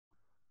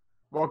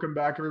Welcome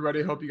back,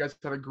 everybody. Hope you guys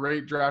had a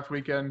great draft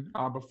weekend.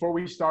 Before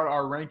we start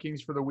our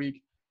rankings for the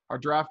week, our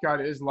draft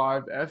guide is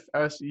live.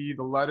 FSE,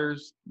 the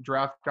letters,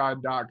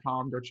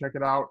 draftguide.com. Go check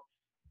it out.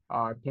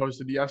 I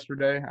posted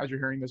yesterday. As you're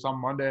hearing this on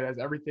Monday, it has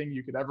everything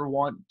you could ever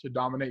want to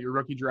dominate your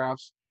rookie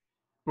drafts.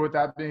 But with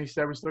that being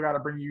said, we still got to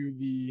bring you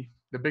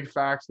the big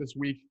facts this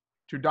week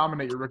to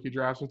dominate your rookie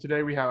draft. So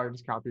today we have, I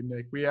just copied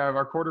Nick. We have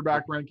our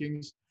quarterback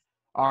rankings.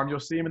 You'll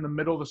see them in the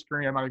middle of the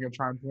screen. I'm not even going to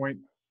try and point.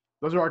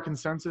 Those are our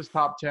consensus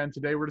top 10.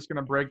 Today, we're just going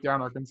to break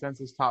down our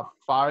consensus top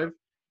 5.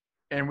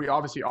 And we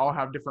obviously all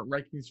have different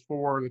rankings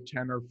for the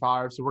 10 or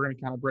 5. So we're going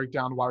to kind of break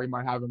down why we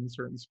might have them in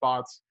certain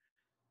spots.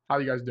 How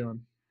you guys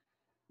doing?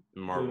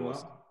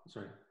 Marvelous. Well.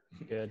 Sorry.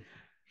 Good.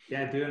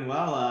 Yeah, doing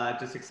well.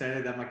 Just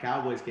excited that my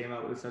Cowboys came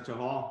out with such a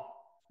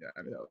haul. Yeah,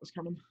 I knew that was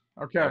coming.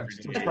 Okay,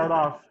 so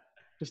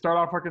to start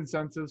off our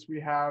consensus, we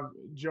have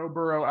Joe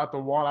Burrow at the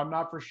 1. I'm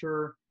not for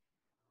sure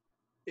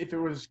if it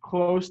was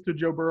close to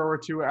Joe Burrow or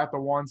Tua at the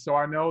 1. So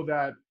I know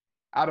that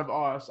out of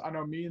us, I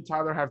know me and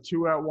Tyler have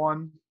Tua at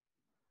 1.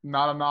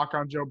 Not a knock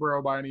on Joe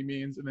Burrow by any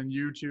means. And then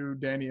you two,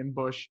 Danny and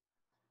Bush,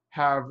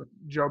 have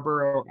Joe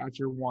Burrow at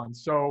your 1.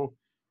 So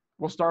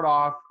we'll start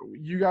off.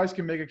 You guys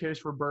can make a case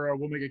for Burrow.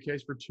 We'll make a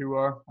case for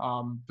Tua,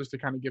 just to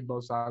kind of give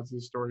both sides of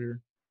the story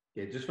here.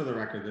 Yeah, just for the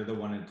record, they're the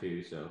 1 and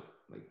 2. So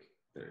like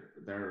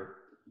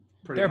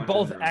they're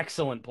both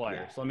excellent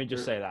players. Yeah, let me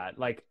just say that.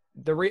 Like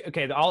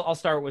I'll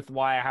start with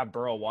why I have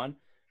Burrow 1.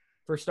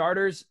 For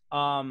starters,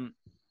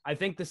 I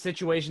think the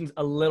situation's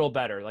a little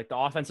better. Like the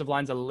offensive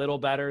line's a little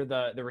better.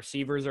 The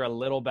receivers are a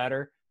little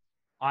better.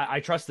 I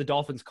trust the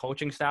Dolphins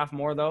coaching staff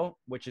more though,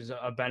 which is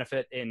a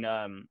benefit in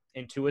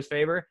Tua's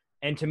favor.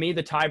 And to me,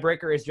 the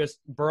tiebreaker is just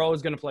Burrow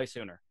is going to play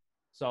sooner.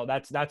 So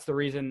that's the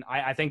reason.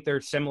 I think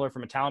they're similar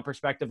from a talent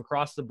perspective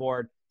across the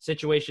board.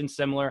 Situation's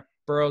similar.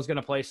 Burrow's going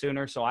to play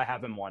sooner, so I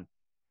have him 1.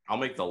 I'll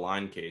make the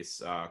line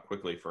case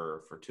quickly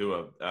for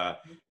Tua.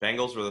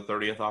 Bengals were the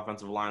 30th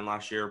offensive line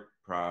last year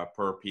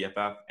per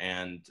PFF,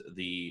 and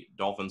the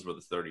Dolphins were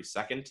the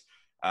 32nd.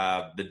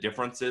 The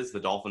difference is the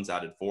Dolphins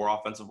added 4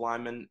 offensive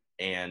linemen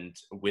and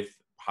with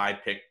high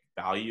pick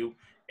value,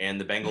 and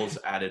the Bengals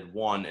added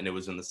 1, and it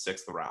was in the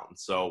 6th round.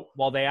 So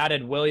while they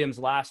added Williams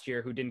last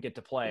year, who didn't get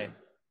to play.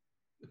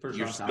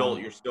 You're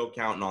still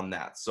counting on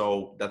that.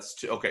 So that's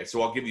 2. Okay,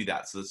 so I'll give you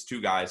that. So that's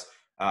 2 guys.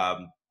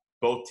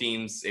 Both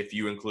teams, if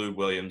you include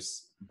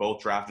Williams,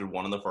 both drafted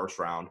 1 in the first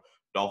round.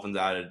 Dolphins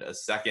added a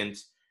 2nd,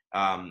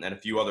 and a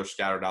few others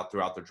scattered out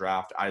throughout the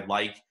draft. I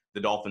like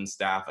the Dolphins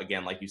staff.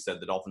 Again, like you said,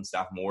 the Dolphins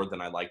staff more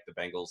than I like the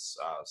Bengals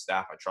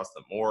staff. I trust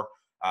them more.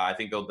 I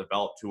think they'll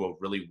develop Tua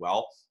really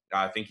well.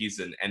 I think he's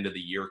an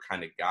end-of-the-year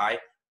kind of guy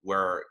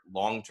where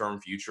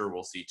long-term future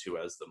we'll see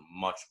Tua as the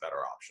much better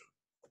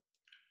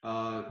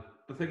option.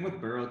 The thing with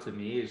Burrow to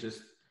me is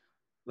just,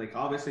 like,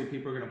 obviously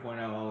people are going to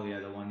point out, oh, yeah,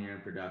 the 1 year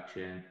in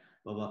production,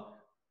 blah, blah.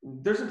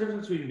 There's a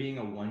difference between being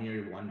a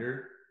 1-year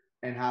wonder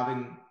and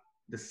having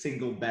the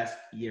single best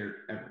year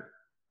ever.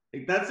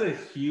 Like, that's a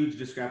huge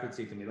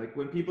discrepancy to me. Like,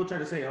 when people try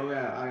to say, oh,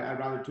 yeah, I'd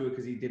rather do it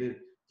because he did it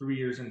 3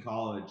 years in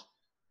college,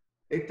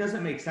 it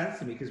doesn't make sense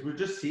to me because we're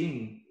just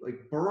seeing,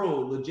 like, Burrow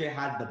legit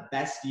had the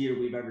best year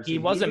we've ever seen. He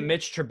wasn't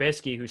Mitch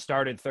Trubisky who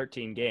started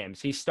 13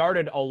 games. He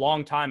started a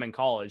long time in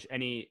college,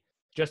 and he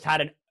just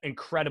had an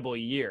incredible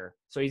year.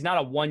 So he's not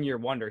a 1-year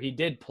wonder. He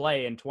did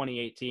play in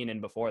 2018 and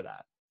before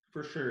that.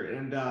 For sure.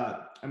 And,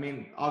 I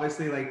mean,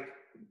 obviously, like,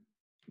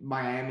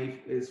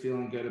 Miami is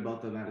feeling good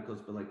about the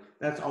medicals, but, like,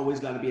 that's always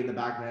got to be in the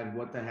back of the head.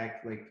 What the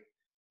heck? Like,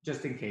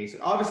 just in case.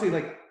 Obviously,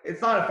 like,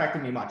 it's not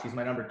affecting me much. He's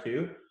my number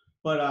 2.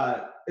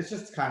 But it's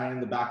just kind of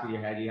in the back of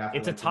your head. You have to.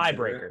 It's a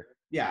tiebreaker.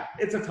 Yeah,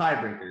 it's a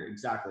tiebreaker.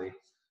 Exactly.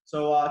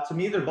 So, to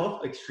me, they're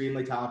both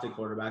extremely talented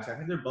quarterbacks. I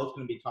think they're both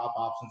going to be top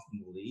options in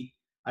the league.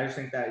 I just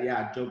think that,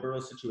 yeah, Joe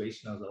Burrow's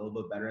situation is a little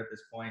bit better at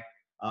this point.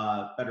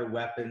 Better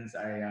weapons.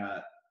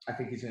 I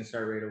think he's going to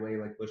start right away,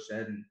 like Bush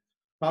said, and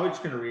probably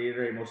just going to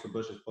reiterate most of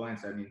Bush's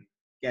points. I mean,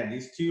 again,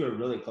 these 2 are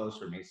really close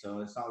for me, so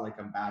it's not like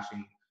I'm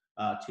bashing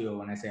Tua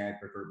when I say I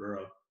prefer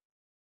Burrow.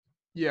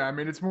 Yeah, I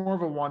mean, it's more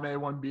of a 1A,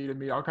 1B to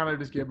me. I'll kind of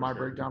just give my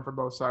breakdown for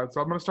both sides.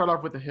 So I'm going to start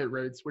off with the hit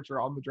rates, which are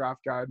on the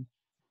draft guide.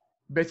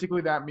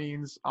 Basically, that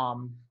means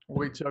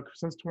we took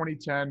since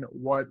 2010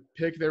 what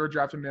pick they were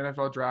drafted in the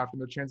NFL draft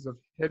and their chances of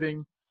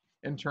hitting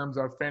in terms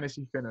of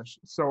fantasy finish.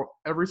 So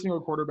every single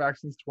quarterback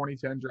since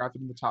 2010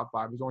 drafted in the top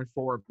 5. There's only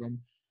 4 of them.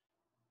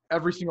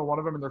 Every single one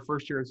of them in their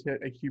first year has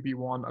hit a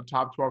QB1, a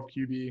top 12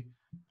 QB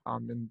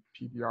in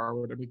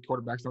PPR. I mean,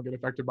 quarterbacks don't get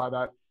affected by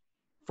that.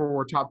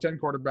 For top 10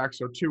 quarterbacks,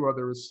 so 2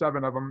 there was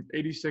 7 of them,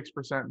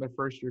 86% in their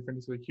first year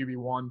finished with a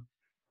QB1.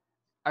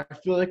 I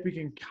feel like we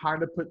can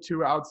kind of put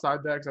Tua outside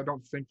that because I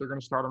don't think they're going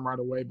to start him right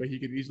away, but he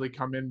could easily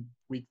come in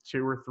week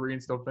 2 or 3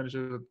 and still finish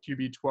with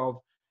QB12.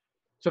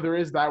 So there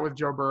is that with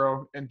Joe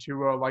Burrow and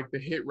Tua, like the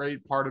hit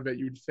rate part of it.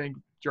 You'd think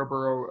Joe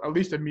Burrow, at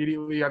least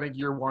immediately, I think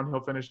year 1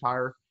 he'll finish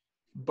higher.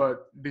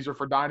 But these are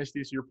for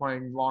dynasty, so you're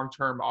playing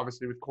long-term,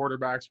 obviously, with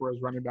quarterbacks,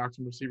 whereas running backs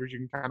and receivers, you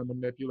can kind of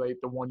manipulate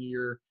the 1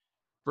 year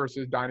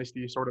versus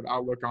dynasty sort of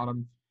outlook on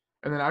them.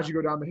 And then as you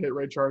go down the hit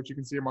rate charts, you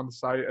can see them on the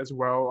site as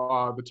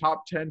well. The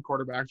top 10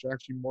 quarterbacks are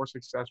actually more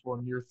successful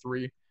in year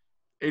 3.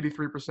 83%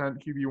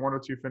 QB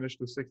 102 finished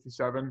to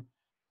 67.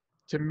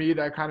 To me,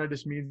 that kind of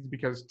just means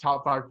because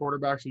top 5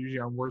 quarterbacks are usually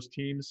on worse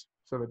teams.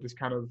 So that just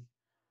kind of,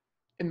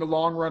 in the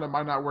long run, it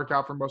might not work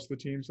out for most of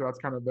the teams. So that's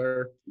kind of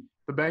there.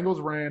 The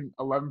Bengals ran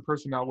 11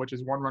 personnel, which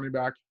is 1 running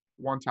back,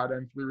 1 tight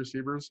end, 3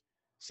 receivers,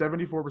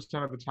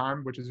 74% of the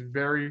time, which is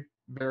very,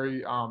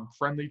 very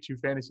friendly to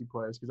fantasy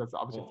plays because that's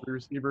obviously 3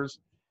 receivers.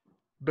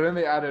 But then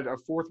they added a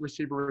 4th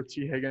receiver with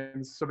T.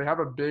 Higgins. So they have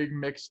a big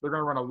mix. They're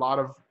going to run a lot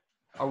of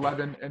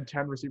 11 and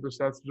 10 receiver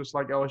sets, just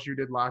like LSU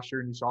did last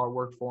year, and you saw it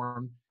work for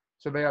them.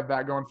 So they have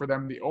that going for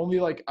them. The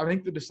only, I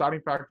think the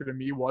deciding factor to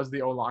me was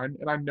the O-line.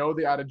 And I know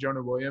they added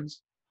Jonah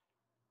Williams.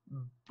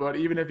 But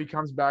even if he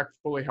comes back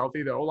fully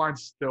healthy, the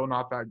O-line's still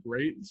not that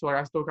great. So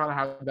I still kind of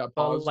have that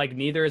pause.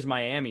 Neither is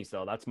Miami's,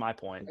 though. That's my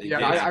point.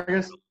 Yeah, I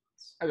guess,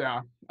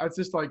 yeah. It's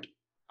just I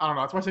don't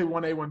know. That's why I say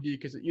 1A, 1B,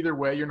 because either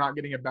way, you're not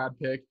getting a bad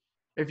pick.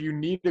 If you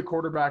need a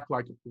quarterback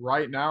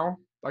right now,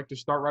 to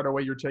start right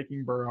away, you're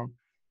taking Burrow.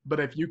 But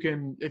if you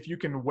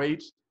can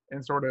wait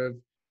and sort of,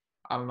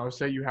 I don't know,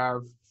 say you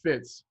have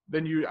Fitz,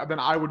 then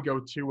I would go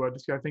Tua.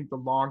 Just I think the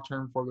long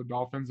term for the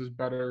Dolphins is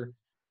better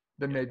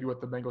than maybe what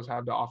the Bengals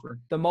have to offer.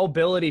 The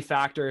mobility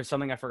factor is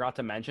something I forgot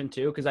to mention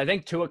too, because I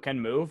think Tua can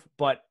move,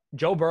 but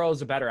Joe Burrow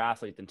is a better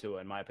athlete than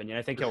Tua in my opinion.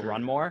 I think he'll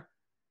run more.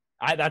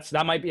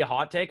 That might be a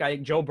hot take. I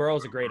think Joe Burrow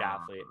is a great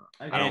athlete.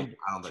 And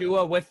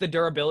Tua, with the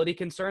durability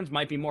concerns,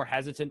 might be more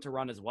hesitant to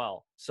run as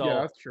well. So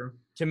yeah, that's true.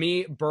 To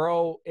me,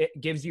 Burrow, it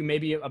gives you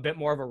maybe a bit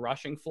more of a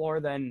rushing floor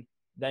than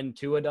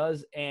Tua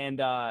does.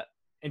 And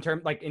in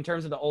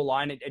terms of the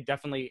O-line, it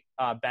definitely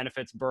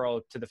benefits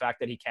Burrow to the fact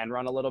that he can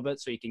run a little bit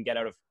so he can get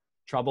out of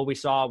trouble. We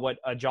saw what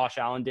Josh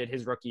Allen did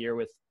his rookie year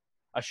with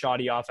a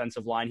shoddy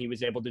offensive line. He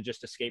was able to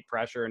just escape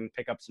pressure and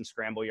pick up some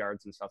scramble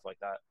yards and stuff like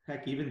that.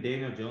 Heck, even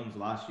Daniel Jones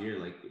last year,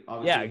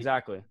 obviously, yeah,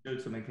 exactly, he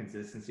showed some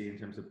inconsistency in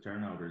terms of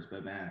turnovers.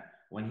 But man,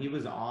 when he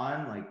was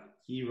on,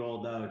 he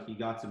rolled out, he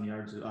got some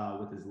yards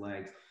with his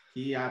legs.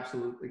 He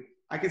absolutely,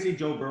 I can see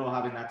Joe Burrow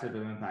having that type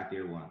of impact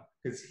year 1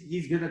 because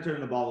he's gonna turn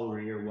the ball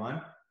over year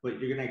 1, but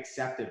you're gonna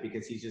accept it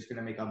because he's just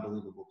gonna make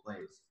unbelievable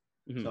plays.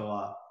 Mm-hmm.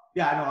 So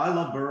yeah, I know I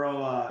love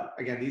Burrow.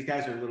 Again, these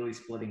guys are literally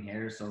splitting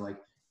hairs, so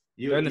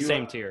they're in the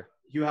same tier.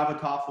 You have a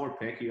top 4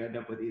 pick, you end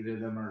up with either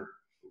of them, or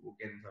we'll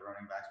get into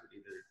running backs with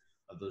either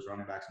of those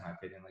running backs, in my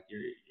opinion.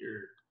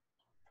 You're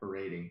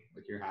parading,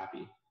 you're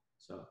happy.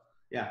 So,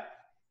 yeah.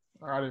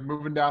 All right,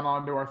 moving down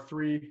on to our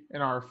 3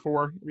 and our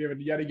 4. We have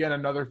yet again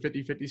another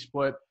 50-50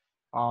 split.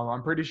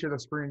 I'm pretty sure the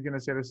screen's going to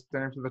say the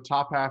same. So the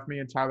top half, me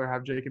and Tyler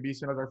have Jacob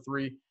Eason as our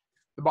 3.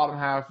 The bottom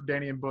half,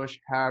 Danny and Bush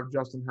have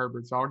Justin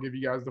Herbert. So I'll give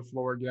you guys the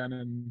floor again,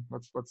 and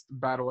let's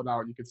battle it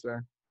out, you could say.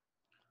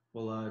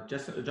 Well,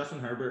 Justin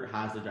Herbert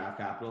has the draft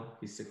capital.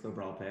 He's 6th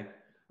overall pick.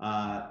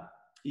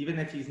 Even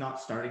if he's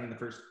not starting in the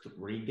first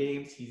 3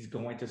 games, he's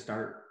going to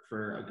start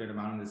for a good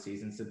amount of the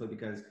season simply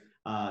because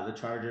the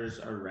Chargers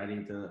are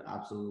ready to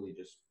absolutely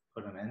just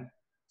put him in.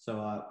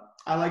 So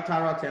I like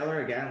Tyrod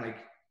Taylor. Again,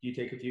 you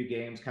take a few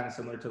games, kind of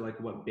similar to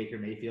what Baker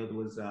Mayfield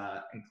was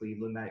in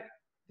Cleveland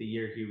the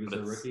year he was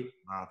a rookie.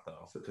 Not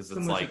though, because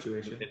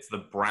it's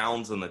the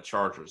Browns and the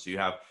Chargers. You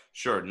have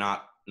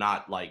not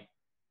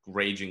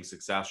raging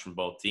success from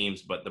both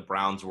teams, but the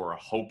Browns were a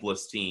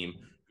hopeless team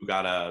who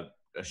got a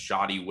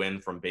shoddy win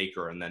from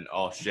Baker, and then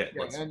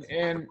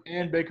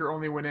and Baker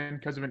only went in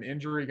because of an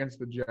injury against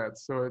the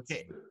Jets. So it's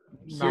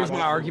here's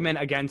my argument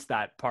against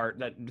that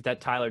part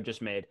that Tyler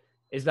just made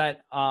is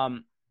that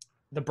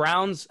the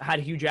Browns had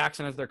Hugh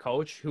Jackson as their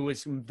coach, who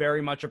was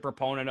very much a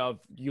proponent of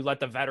you let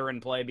the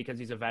veteran play because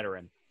he's a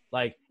veteran.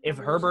 If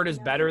Herbert is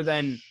better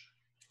than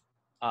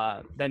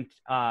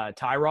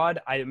Tyrod,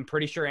 I'm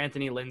pretty sure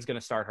Anthony Lynn's going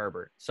to start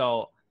Herbert.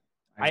 So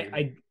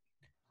I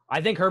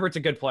think Herbert's a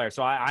good player.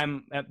 So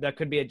that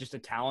could be just a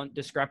talent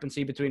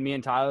discrepancy between me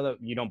and Tyler that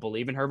you don't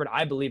believe in Herbert.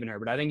 I believe in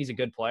Herbert. I think he's a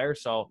good player.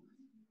 So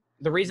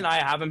the reason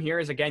I have him here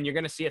is, again, you're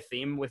going to see a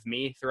theme with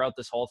me throughout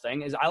this whole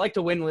thing is I like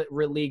to win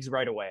leagues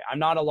right away. I'm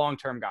not a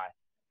long-term guy.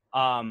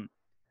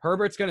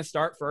 Herbert's going to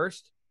start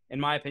first. In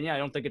my opinion, I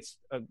don't think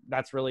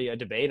that's really a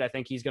debate. I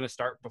think he's going to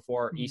start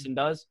before Eason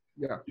does.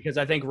 Yeah. Because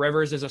I think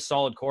Rivers is a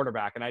solid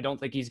quarterback, and I don't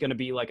think he's going to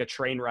be like a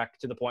train wreck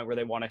to the point where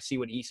they want to see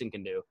what Eason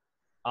can do.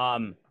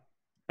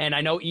 And I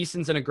know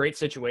Eason's in a great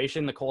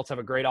situation. The Colts have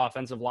a great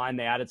offensive line.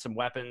 They added some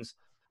weapons,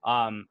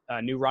 a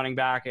new running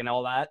back and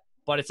all that.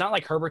 But it's not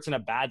like Herbert's in a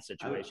bad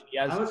situation. He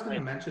has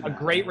a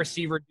great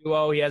receiver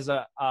duo. He has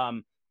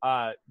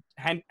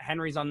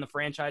Henry's on the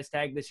franchise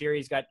tag this year.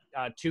 He's got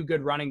 2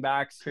 good running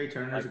backs. Trey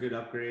Turner's a good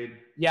upgrade.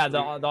 Yeah,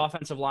 the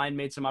offensive line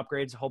made some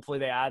upgrades. Hopefully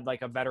they add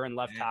a veteran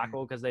left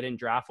tackle because they didn't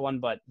draft one.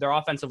 But their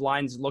offensive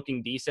line's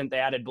looking decent. They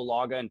added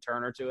Bulaga and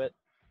Turner to it.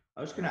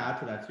 I was going to add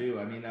to that too.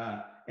 I mean,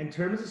 in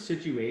terms of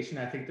situation,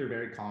 I think they're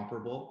very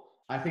comparable.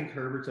 I think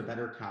Herbert's a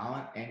better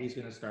talent, and he's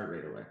going to start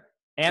right away.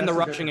 And the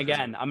rushing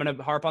again. I'm going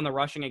to harp on the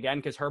rushing again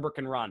because Herbert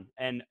can run,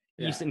 and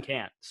Eason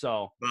can't.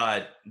 So,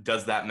 but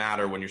does that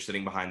matter when you're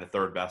sitting behind the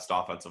 3rd best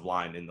offensive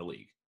line in the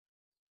league?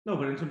 No,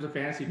 but in terms of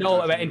fantasy.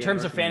 No, in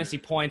terms of fantasy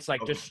points,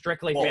 like just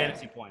strictly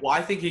fantasy points. Well,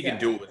 I think he can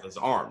do it with his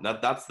arm.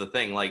 That's the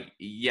thing. Like,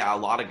 yeah, a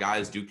lot of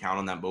guys do count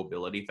on that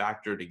mobility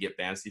factor to get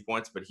fantasy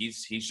points, but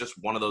he's just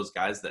one of those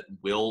guys that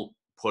will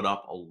put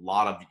up a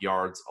lot of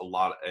yards, a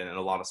lot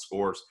of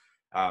scores.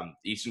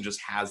 Easton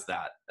just has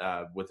that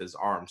with his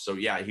arm. So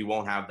yeah, he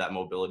won't have that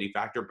mobility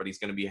factor, but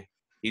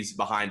he's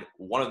behind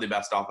one of the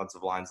best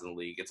offensive lines in the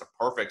league. It's a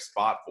perfect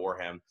spot for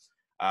him.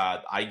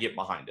 I get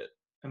behind it.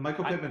 And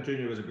Michael Pittman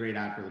Jr. was a great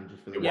ad for them,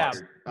 just for the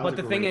record. But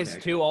the thing is,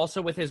 too,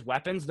 also with his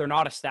weapons, they're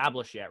not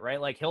established yet, right?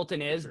 Like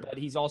Hilton is, but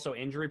he's also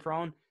injury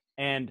prone.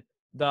 And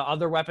the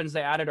other weapons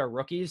they added are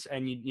rookies,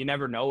 and you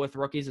never know with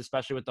rookies,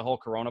 especially with the whole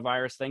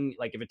coronavirus thing.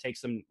 Like if it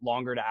takes them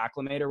longer to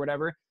acclimate or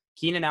whatever.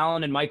 Keenan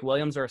Allen and Mike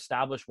Williams are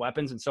established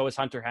weapons, and so is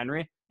Hunter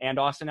Henry and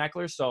Austin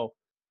Eckler. So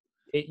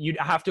you'd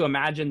have to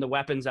imagine the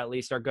weapons at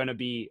least are going to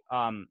be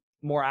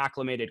more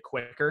acclimated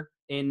quicker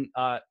in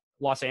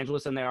Los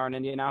Angeles than they are in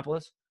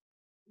Indianapolis.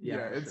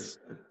 Yeah, it's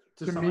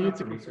to me, it's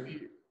a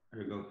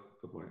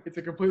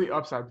completely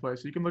upside play.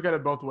 So you can look at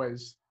it both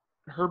ways.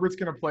 Herbert's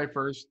going to play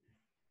first,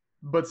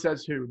 but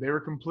says who? They were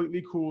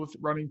completely cool with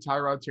running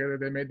Tyrod Taylor.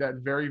 They made that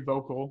very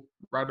vocal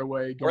right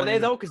away. Were they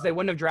though? Because they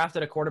wouldn't have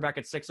drafted a quarterback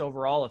at 6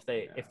 overall if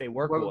they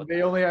were cool. Well,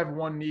 they only had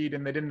one need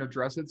and they didn't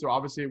address it, so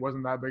obviously it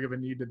wasn't that big of a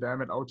need to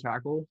them at O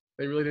tackle.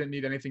 They really didn't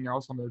need anything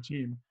else on their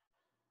team.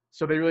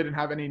 So they really didn't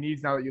have any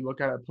needs now that you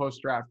look at it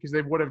post-draft, because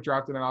they would have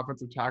drafted an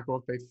offensive tackle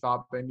if they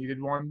thought they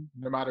needed one,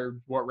 no matter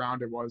what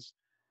round it was.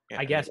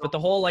 I guess, but the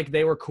whole like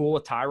they were cool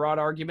with Tyrod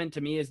argument to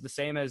me is the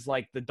same as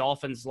like the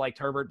Dolphins liked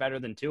Herbert better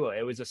than Tua.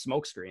 It was a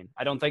smokescreen.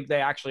 I don't think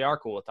they actually are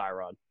cool with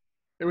Tyrod.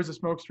 It was a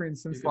smokescreen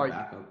since like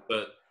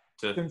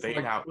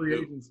free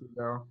agency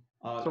though.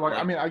 So like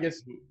I mean I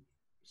guess.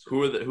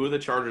 Who are the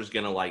Chargers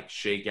gonna like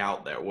shake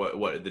out there?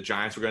 What the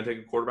Giants were gonna take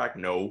a quarterback?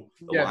 No.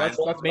 That's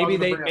maybe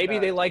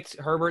they liked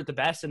Herbert the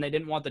best and they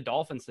didn't want the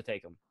Dolphins to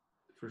take him.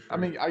 For sure. I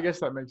mean, I guess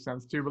that makes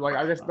sense too. But like,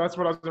 I guess that's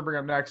what I was gonna bring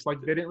up next. Like,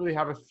 they didn't really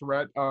have a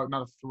threat. Not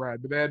a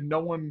threat, but they had no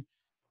one.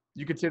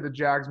 You could say the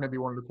Jags maybe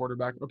wanted a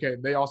quarterback. Okay,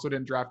 they also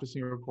didn't draft a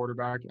single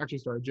quarterback. Actually,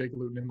 started Jake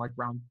Luton in like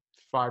round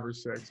 5 or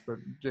 6, but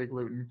Jake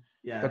Luton.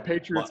 Yeah. The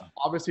Patriots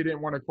obviously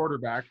didn't want a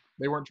quarterback.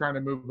 They weren't trying to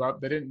move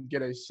up. They didn't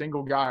get a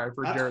single guy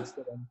for Jarrett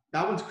Stidham.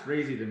 That one's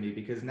crazy to me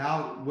because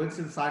now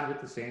Winston signed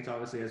with the Saints,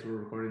 obviously, as we're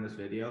recording this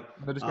video.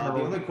 The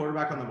only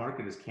quarterback on the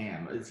market is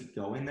Cam. Is he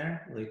going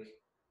there? Like,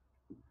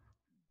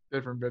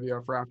 different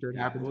video for after it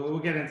happens. We'll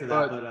get into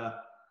that,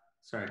 but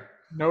sorry.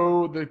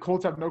 No, the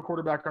Colts have no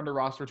quarterback under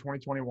roster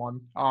 2021.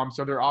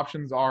 So their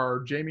options are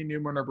Jamie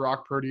Newman or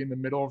Brock Purdy in the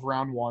middle of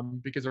round 1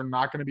 because they're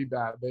not going to be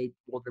bad.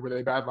 Were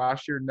they bad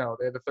last year? No,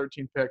 they had the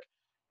 13th pick,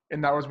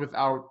 and that was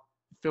without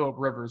Phillip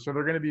Rivers. So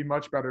they're going to be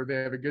much better. They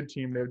have a good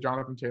team. They have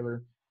Jonathan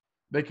Taylor.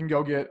 They can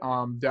go get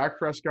Dak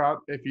Prescott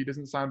if he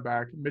doesn't sign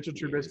back, Mitchell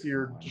Trubisky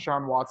or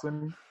Deshaun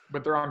Watson,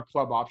 but they're on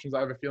club options. I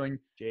have a feeling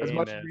as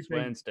much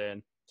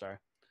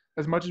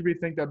as we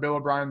think that Bill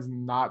O'Brien's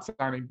not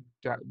signing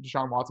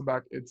Deshaun Watson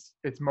back, it's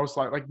most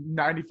like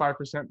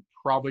 95%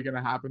 probably going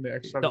to happen.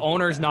 The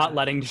owner's not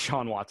letting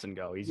Deshaun Watson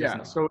go. He's just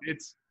not. So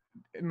it's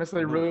unless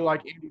they really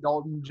like Andy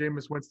Dalton,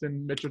 Jameis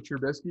Winston, Mitchell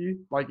Trubisky,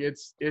 like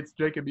it's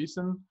Jacob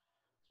Eason,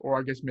 or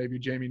I guess maybe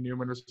Jamie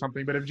Newman or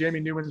something. But if Jamie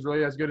Newman is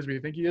really as good as we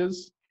think he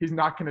is, he's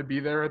not going to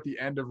be there at the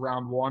end of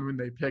round 1 when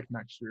they pick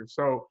next year.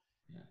 So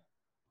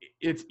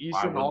it's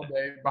Eason all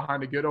day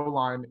behind a good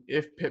O-line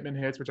if Pittman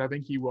hits, which I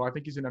think he will. I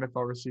think he's an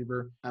NFL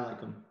receiver. I like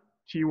him.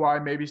 T.Y.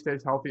 maybe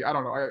stays healthy. I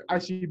don't know. I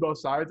see both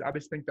sides. I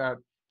just think that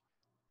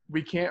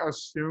we can't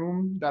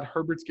assume that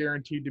Herbert's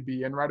guaranteed to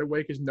be in right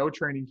away because no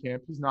training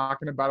camp. He's not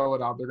going to battle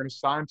it out. They're going to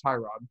sign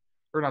Tyrod.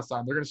 Or not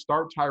sign. They're going to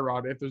start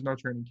Tyrod if there's no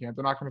training camp.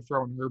 They're not going to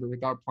throw in Herbert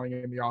without playing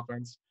in the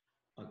offense.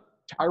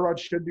 Tyrod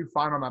should do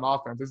fine on that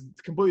offense.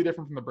 It's completely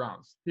different from the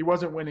Browns. He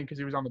wasn't winning because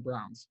he was on the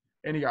Browns,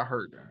 and he got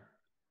hurt.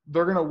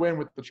 They're going to win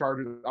with the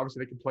Chargers.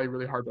 Obviously, they can play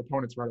really hard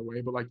opponents right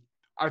away. But, like,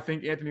 I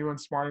think Anthony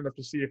Lynn's smart enough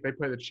to see if they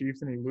play the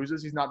Chiefs and he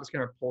loses, he's not just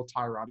going to pull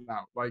Tyrod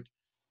out. Like,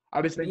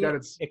 I just think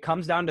that it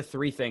comes down to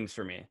 3 things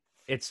for me.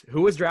 It's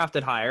who was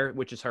drafted higher,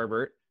 which is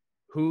Herbert,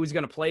 who's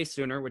going to play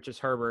sooner, which is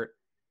Herbert,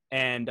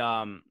 and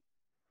those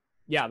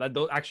are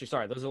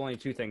the only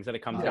 2 things that it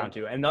comes down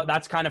to. And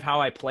that's kind of how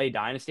I play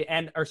Dynasty.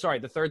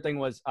 The third thing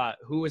was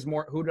who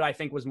did I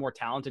think was more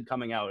talented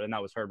coming out, and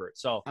that was Herbert.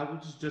 So I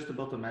was just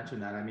about to mention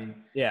that. I mean,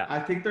 yeah, I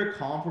think they're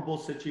comparable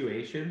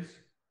situations,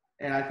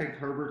 and I think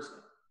Herbert's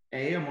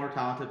a more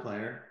talented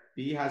player,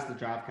 B has the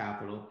draft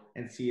capital,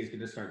 and C is going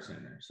to start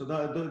sooner. So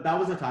that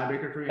was a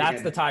tiebreaker for me.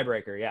 That's the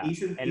tiebreaker, yeah.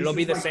 It'll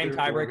be the same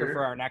tiebreaker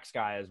for our next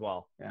guy as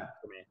well. Yeah,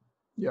 for me.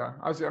 Yeah,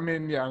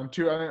 and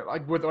 2. I think,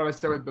 like with what I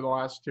said with the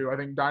last 2, I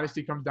think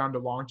Dynasty comes down to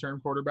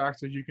long-term quarterbacks,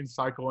 so you can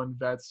cycle in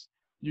vets,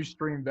 you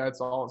stream vets,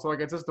 all. So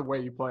like it's just the way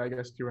you play, I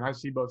guess, too. And I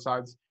see both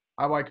sides.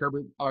 I like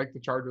Herbert. I like the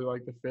Chargers. I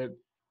like the fit.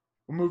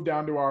 We'll move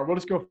down to we'll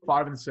just go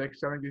 5 and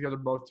 6. I think these guys are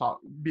both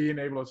being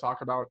able to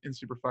talk about in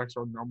Superflex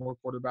or normal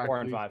quarterback.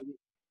 4 and 5.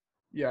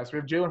 Yeah, so we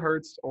have Jalen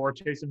Hurts or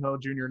Taysom Hill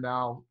Jr.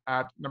 now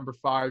at number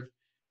 5.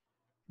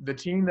 The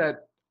team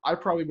that I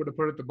probably would have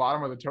put it at the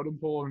bottom of the totem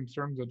pole in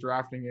terms of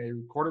drafting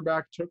a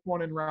quarterback. Took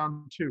one in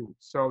round 2.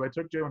 So they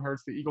took Jalen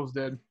Hurts. The Eagles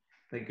did.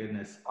 Thank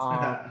goodness.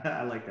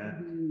 I like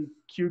that.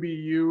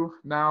 QBU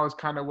now is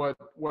kind of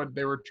what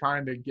they were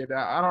trying to get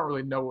at. I don't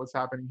really know what's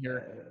happening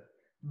here.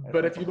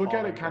 But if you look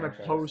at it kind of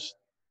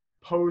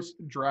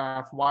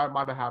post-draft, why it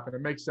might have happened,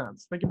 it makes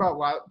sense. Think about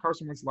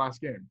Carson Wentz's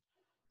last game.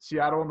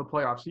 Seattle in the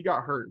playoffs. He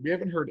got hurt. We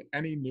haven't heard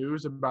any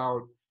news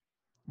about,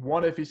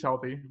 one, if he's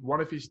healthy,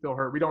 one, if he's still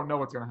hurt. We don't know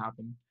what's going to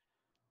happen.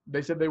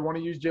 They said they want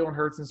to use Jalen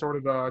Hurts in sort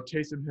of a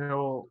Taysom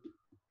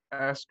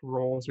Hill-esque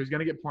role, so he's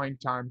going to get playing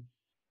time.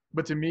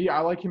 But to me,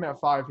 I like him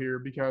at 5 here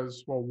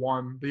because, well,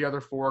 one, the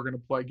other 4 are going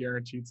to play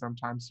guaranteed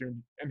sometime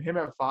soon. And him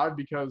at 5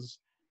 because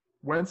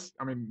Wentz,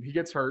 I mean, he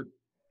gets hurt.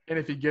 And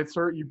if he gets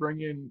hurt, you bring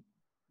in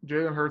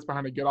Jalen Hurts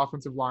behind a good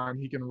offensive line.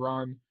 He can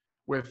run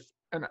with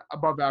an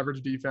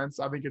above-average defense.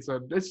 I think it's a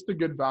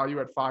good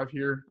value at 5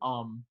 here.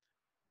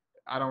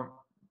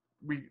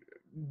 We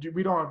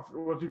don't have –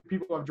 well, do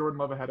people have Jordan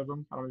Love ahead of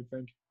him? I don't even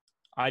think.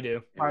 I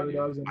do. Tyler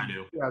does. I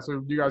do. Yeah,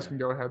 so you guys can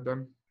go ahead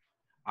then.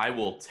 I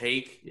will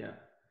take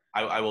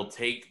I will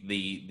take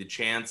the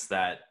chance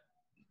that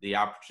the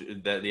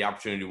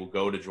opportunity will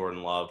go to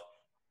Jordan Love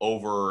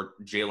over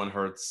Jalen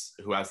Hurts,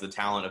 who has the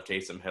talent of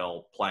Taysom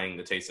Hill, playing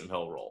the Taysom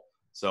Hill role.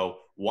 So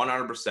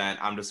 100%,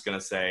 I'm just going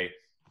to say,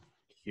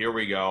 here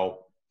we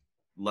go.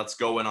 Let's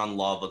go in on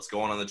Love. Let's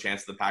go in on the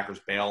chance the Packers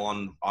bail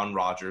on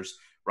Rodgers.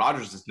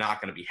 Rodgers is not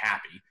going to be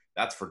happy.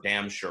 That's for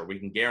damn sure. We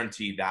can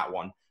guarantee that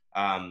one.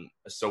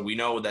 So we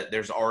know that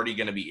there's already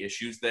going to be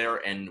issues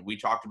there, and we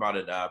talked about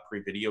it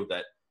pre-video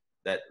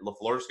that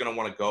LaFleur's going to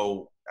want to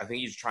go. I think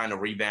he's trying to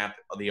revamp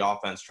the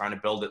offense, trying to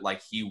build it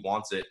like he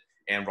wants it.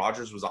 And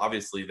Rodgers was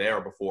obviously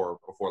there before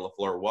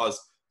LaFleur was.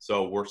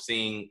 So we're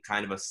seeing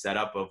kind of a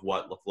setup of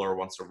what LaFleur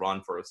wants to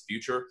run for his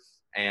future.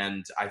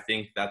 And I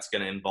think that's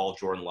going to involve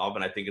Jordan Love,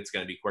 and I think it's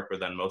going to be quicker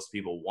than most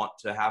people want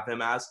to have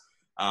him as.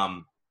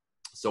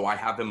 So I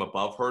have him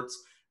above Hurts.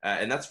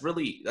 And that's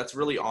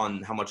really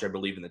on how much I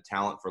believe in the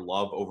talent for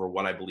Love over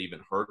what I believe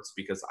in Hurts,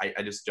 because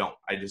I just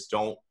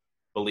don't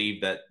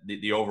believe that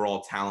the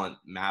overall talent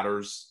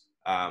matters.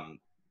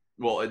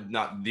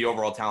 Not the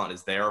overall talent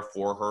is there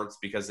for Hurts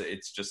because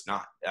it's just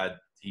not.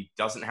 He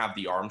doesn't have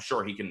the arm.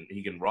 Sure, he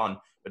can run,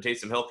 but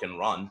Taysom Hill can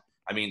run.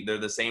 I mean, they're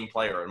the same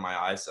player in my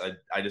eyes.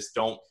 I just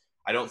don't.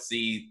 I don't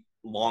see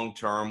long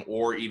term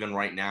or even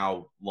right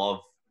now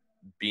Love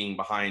being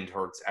behind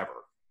Hurts ever.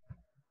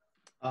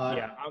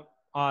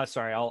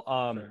 Sorry.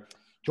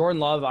 Jordan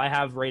Love I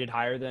have rated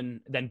higher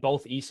than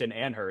both Eason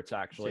and Hurts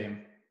actually.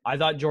 Same. I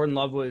thought Jordan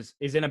Love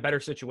is in a better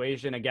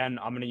situation. Again,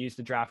 I'm going to use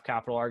the draft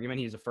capital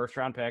argument. He's a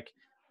first-round pick.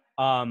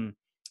 Also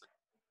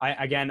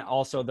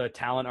the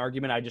talent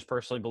argument. I just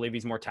personally believe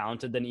he's more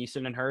talented than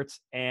Eason and Hurts.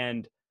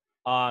 And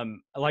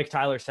like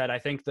Tyler said, I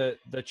think the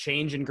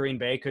change in Green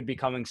Bay could be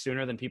coming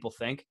sooner than people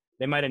think.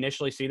 They might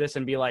initially see this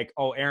and be like,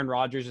 oh, Aaron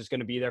Rodgers is going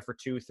to be there for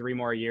 2-3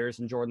 more years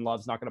and Jordan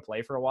Love's not going to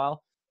play for a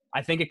while.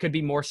 I think it could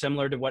be more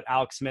similar to what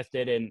Alex Smith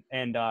did in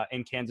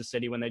Kansas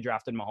City when they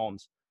drafted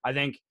Mahomes. I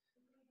think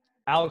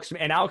Alex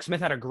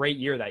Smith had a great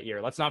year that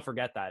year. Let's not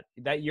forget that.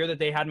 That year that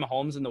they had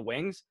Mahomes in the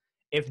wings,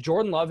 if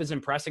Jordan Love is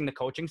impressing the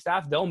coaching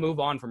staff, they'll move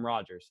on from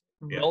Rodgers.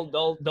 Yeah.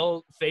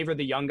 They'll favor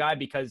the young guy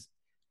because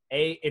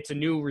it's a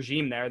new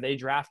regime there. They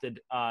drafted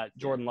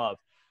Jordan Love.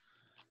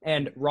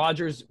 And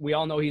Rodgers, we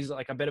all know he's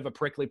like a bit of a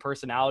prickly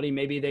personality.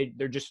 Maybe they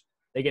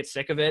get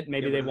sick of it.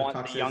 Maybe they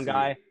want the young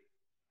guy.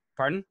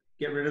 Pardon?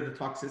 Get rid of the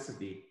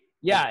toxicity.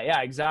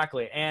 Yeah,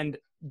 exactly. And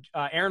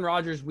Aaron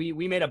Rodgers, we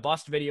made a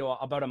bust video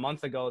about a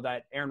month ago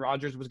that Aaron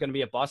Rodgers was going to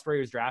be a bust where he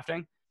was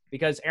drafting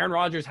because Aaron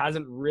Rodgers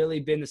hasn't really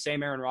been the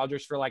same Aaron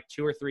Rodgers for like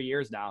 2 or 3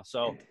 years now.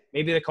 So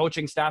maybe the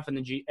coaching staff and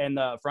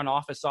the front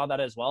office saw that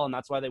as well, and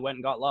that's why they went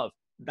and got Love.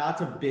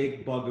 That's a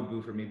big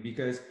bugaboo for me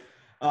because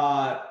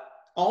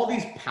all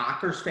these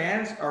Packers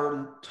fans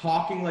are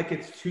talking like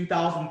it's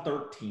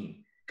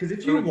 2013. Because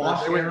if you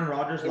watched Aaron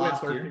Rodgers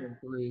last year,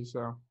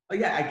 oh,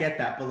 yeah, I get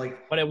that,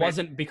 but it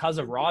wasn't because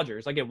of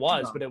Rodgers. Like it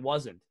was, but it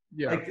wasn't.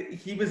 Yeah, like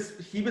he was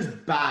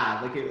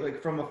bad.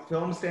 Like from a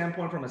film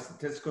standpoint, from a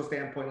statistical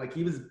standpoint, like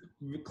he was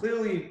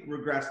clearly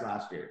regressed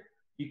last year.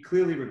 He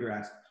clearly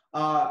regressed.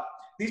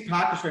 These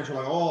Packers fans are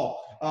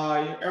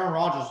like, Aaron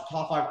Rodgers is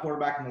top 5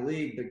 quarterback in the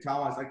league. Like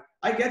talent, like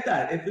I get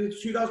that. If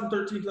it's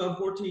 2013,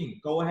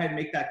 2014, go ahead and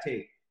make that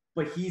take.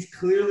 But he's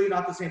clearly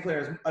not the same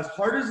player. As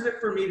hard as it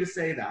for me to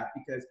say that,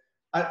 because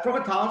from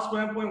a talent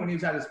standpoint, when he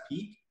was at his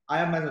peak, I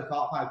have him as a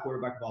top 5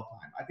 quarterback of all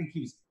time. I think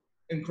he was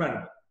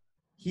incredible.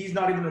 He's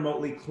not even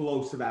remotely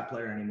close to that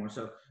player anymore.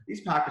 So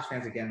these Packers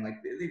fans, again, like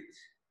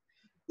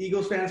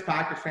Eagles fans,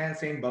 Packers fans,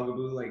 same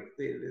bugaboo. Like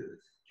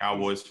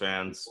Cowboys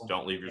fans,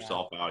 don't leave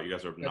yourself out. You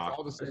guys are not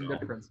all the same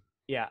difference.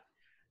 Yeah.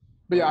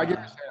 But yeah, I get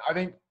what you're saying. I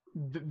think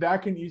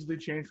that can easily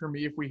change for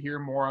me if we hear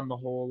more on the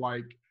whole,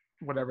 like,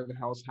 whatever the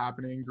hell's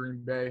happening in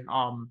Green Bay.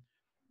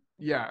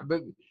 Yeah,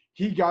 but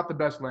he got the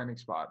best landing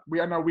spot.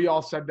 I know we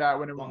all said that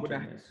when it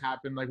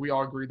happened. Like, we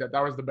all agreed that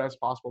was the best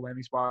possible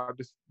landing spot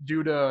just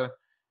due to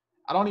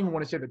I don't even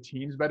want to say the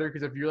team's better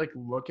because if you like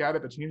look at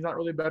it, the team's not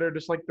really better.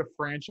 Just like the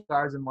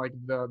franchise and like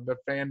the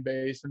fan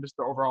base and just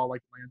the overall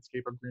like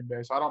landscape of Green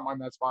Bay. So I don't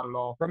mind that spot at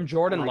all. From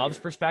Jordan Love's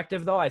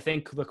perspective, though, I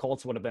think the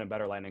Colts would have been a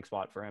better landing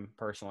spot for him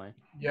personally.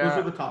 Yeah, those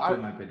are the top two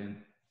in my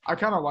opinion. I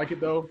kind of like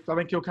it though. I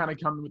think he'll kind of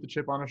come in with the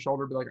chip on his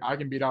shoulder, be like, I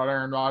can beat out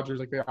Aaron Rodgers.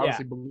 Like they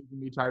obviously believe in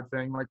me type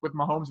thing. Like with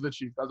Mahomes and the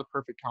Chiefs, that's a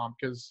perfect comp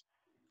because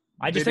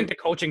I just think the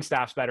coaching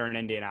staff's better in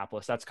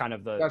Indianapolis. That's kind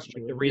of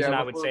the reason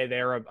I would say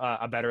they're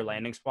a better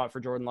landing spot for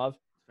Jordan Love.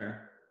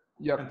 Fair.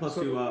 Yep. And plus,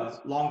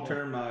 long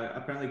term,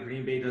 apparently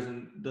Green Bay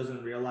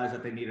doesn't realize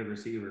that they need a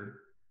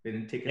receiver. They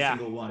didn't take a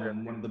single one,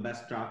 and one of the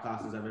best draft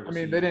classes I've ever seen.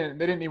 I mean, they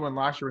didn't need one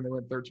last year when they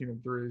went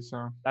 13-3.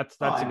 So that's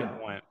a good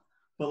point.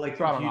 But like,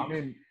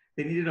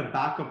 they needed a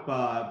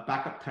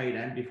backup tight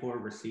end before a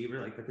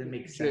receiver. Like that didn't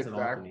make sense at all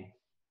to me.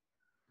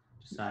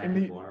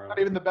 Not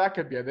even the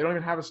backup yet. They don't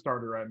even have a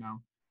starter right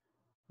now.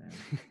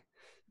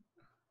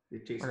 They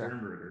chased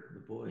Sternberger, the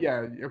boy.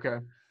 Yeah. Okay.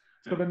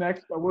 So the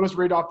next, we'll just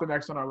read off the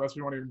next on our list.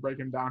 We won't even break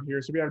him down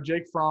here. So we have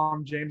Jake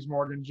Fromm, James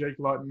Morgan, Jake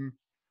Luton,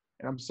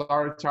 and I'm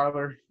sorry,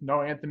 Tyler,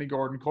 no Anthony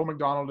Gordon. Cole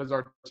McDonald is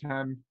our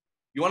 10.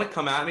 You want to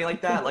come at me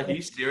like that? Like, are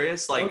you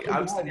serious? Like,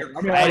 I'm sitting here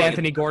I had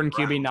Anthony Gordon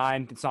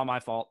QB9. It's not my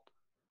fault.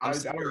 I'm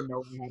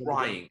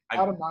crying.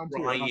 I'm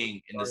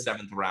crying in the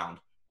 7th round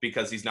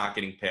because he's not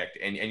getting picked.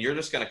 And you're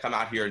just going to come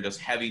out here and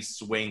just heavy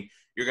swing.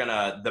 You're going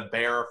to, the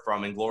bear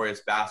from Inglourious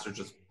Basterds,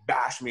 just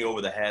bash me over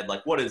the head.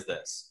 Like, what is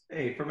this?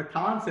 Hey, from a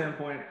talent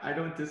standpoint, I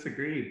don't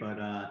disagree. But,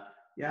 I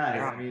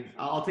mean,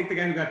 I'll take the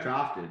guy who got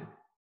drafted.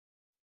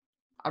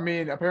 I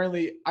mean,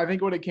 apparently, I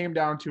think what it came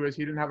down to is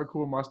he didn't have a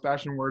cool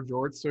mustache and wear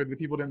jorts, so the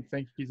people didn't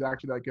think he's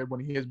actually that good when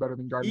he is better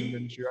than Gardner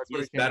Minshew.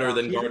 He's better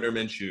than Gardner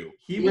Minshew.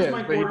 He was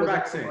my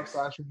quarterback 6.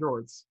 Mustache and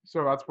jorts,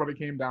 so that's what it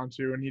came down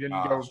to, and he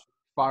didn't go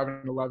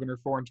 5-11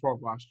 or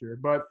 4-12 last year.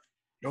 But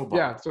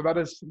yeah, so that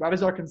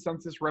is our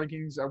consensus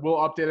rankings. We'll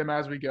update them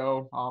as we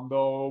go.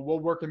 We'll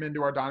work them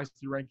into our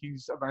dynasty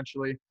rankings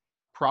eventually,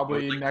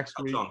 probably next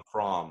week. On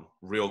Fromm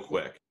real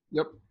quick.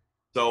 Yep.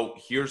 So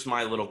here's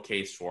my little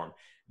case for him.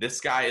 This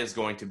guy is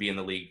going to be in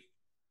the league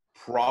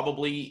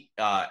probably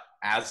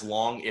as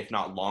long, if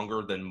not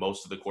longer, than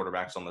most of the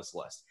quarterbacks on this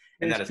list.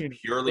 And that is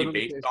purely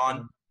based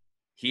on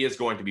he is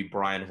going to be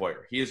Brian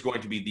Hoyer. He is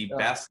going to be the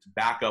best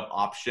backup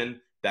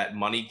option that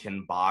money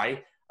can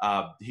buy.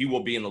 He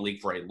will be in the league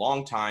for a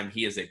long time.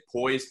 He is a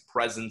poised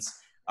presence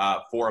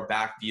for a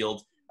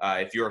backfield.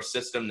 If you're a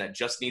system that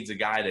just needs a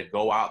guy to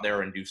go out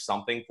there and do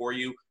something for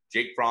you,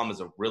 Jake Fromm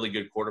is a really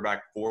good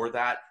quarterback for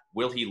that.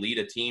 Will he lead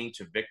a team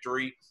to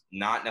victory?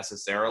 Not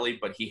necessarily,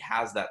 but he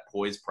has that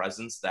poised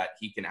presence that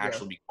he can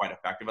actually be quite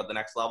effective at the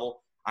next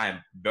level. I am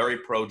very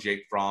pro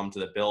Jake Fromm to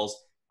the Bills.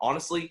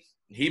 Honestly,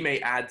 he may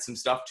add some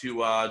stuff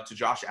to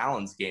Josh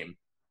Allen's game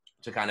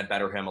to kind of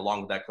better him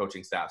along with that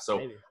coaching staff.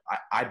 So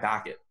I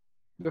back it.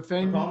 The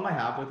problem I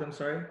have with him,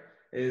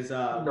 is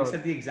we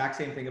said the exact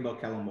same thing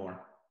about Kellen Moore.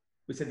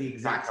 We said the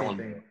exact same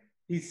thing.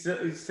 He's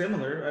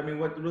similar. I mean,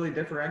 what really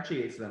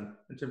differentiates them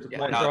in terms of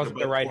play? Throws with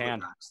the right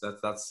hand.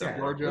 That's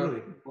simple.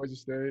 Georgia, Boise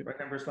State. Right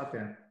hand versus left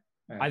hand.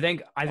 I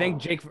think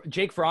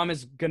Jake Fromm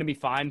is going to be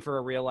fine for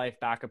a real life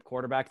backup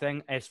quarterback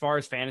thing. As far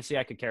as fantasy,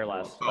 I could care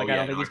less. I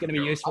don't think he's going to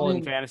be useful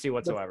in fantasy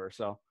whatsoever.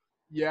 So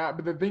yeah,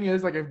 but the thing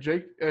is, like, if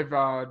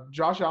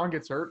Josh Allen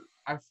gets hurt,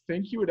 I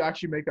think he would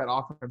actually make that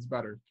offense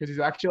better because he's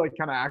actually like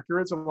kind of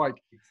accurate. So like,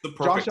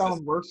 Josh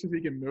Allen works because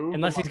he can move.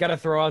 Unless he's got to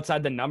throw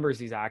outside the numbers,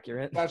 he's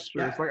accurate. That's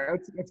true. Yeah.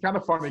 It's kind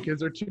of funny because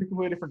they're two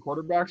completely different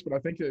quarterbacks, but I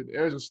think it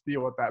was a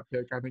steal with that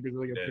pick. I think it was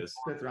really good.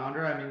 5th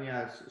rounder. I mean,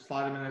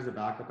 slide him in as a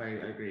backup. I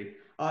agree.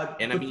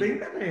 Thing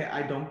that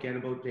I don't get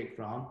about Jake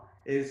Fromm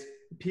is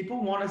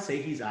people want to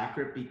say he's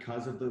accurate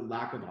because of the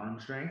lack of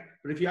arm strength,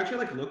 but if you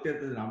actually looked at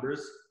the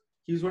numbers,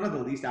 he's one of the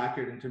least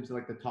accurate in terms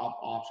of the top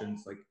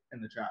options in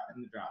the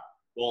draft.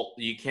 Well,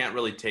 you can't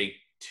really take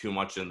too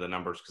much into the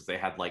numbers because they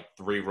had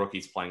 3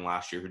 rookies playing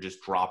last year who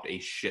just dropped a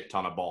shit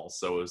ton of balls.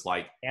 So it was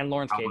and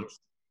Lawrence Cager.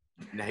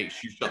 Hey,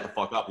 you shut the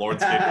fuck up,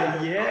 Lawrence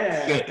Cager.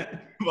 Yeah,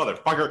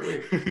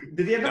 motherfucker.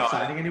 Did he end up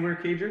signing anywhere,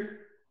 Cager?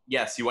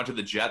 Yes, he went to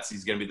the Jets.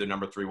 He's going to be the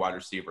number 3 wide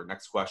receiver.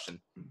 Next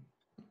question.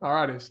 All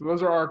righty. So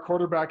those are our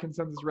quarterback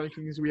consensus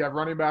rankings. We have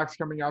running backs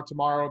coming out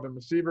tomorrow, then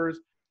receivers,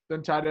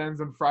 then tight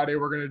ends. And Friday,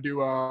 we're going to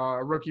do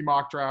a rookie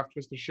mock draft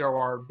just to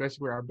show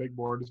basically our big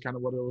board is kind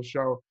of what it will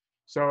show.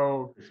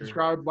 So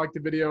subscribe, like the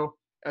video,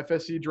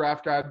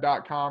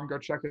 fscdraftguide.com. Go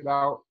check it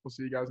out. We'll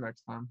see you guys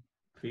next time.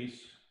 Peace.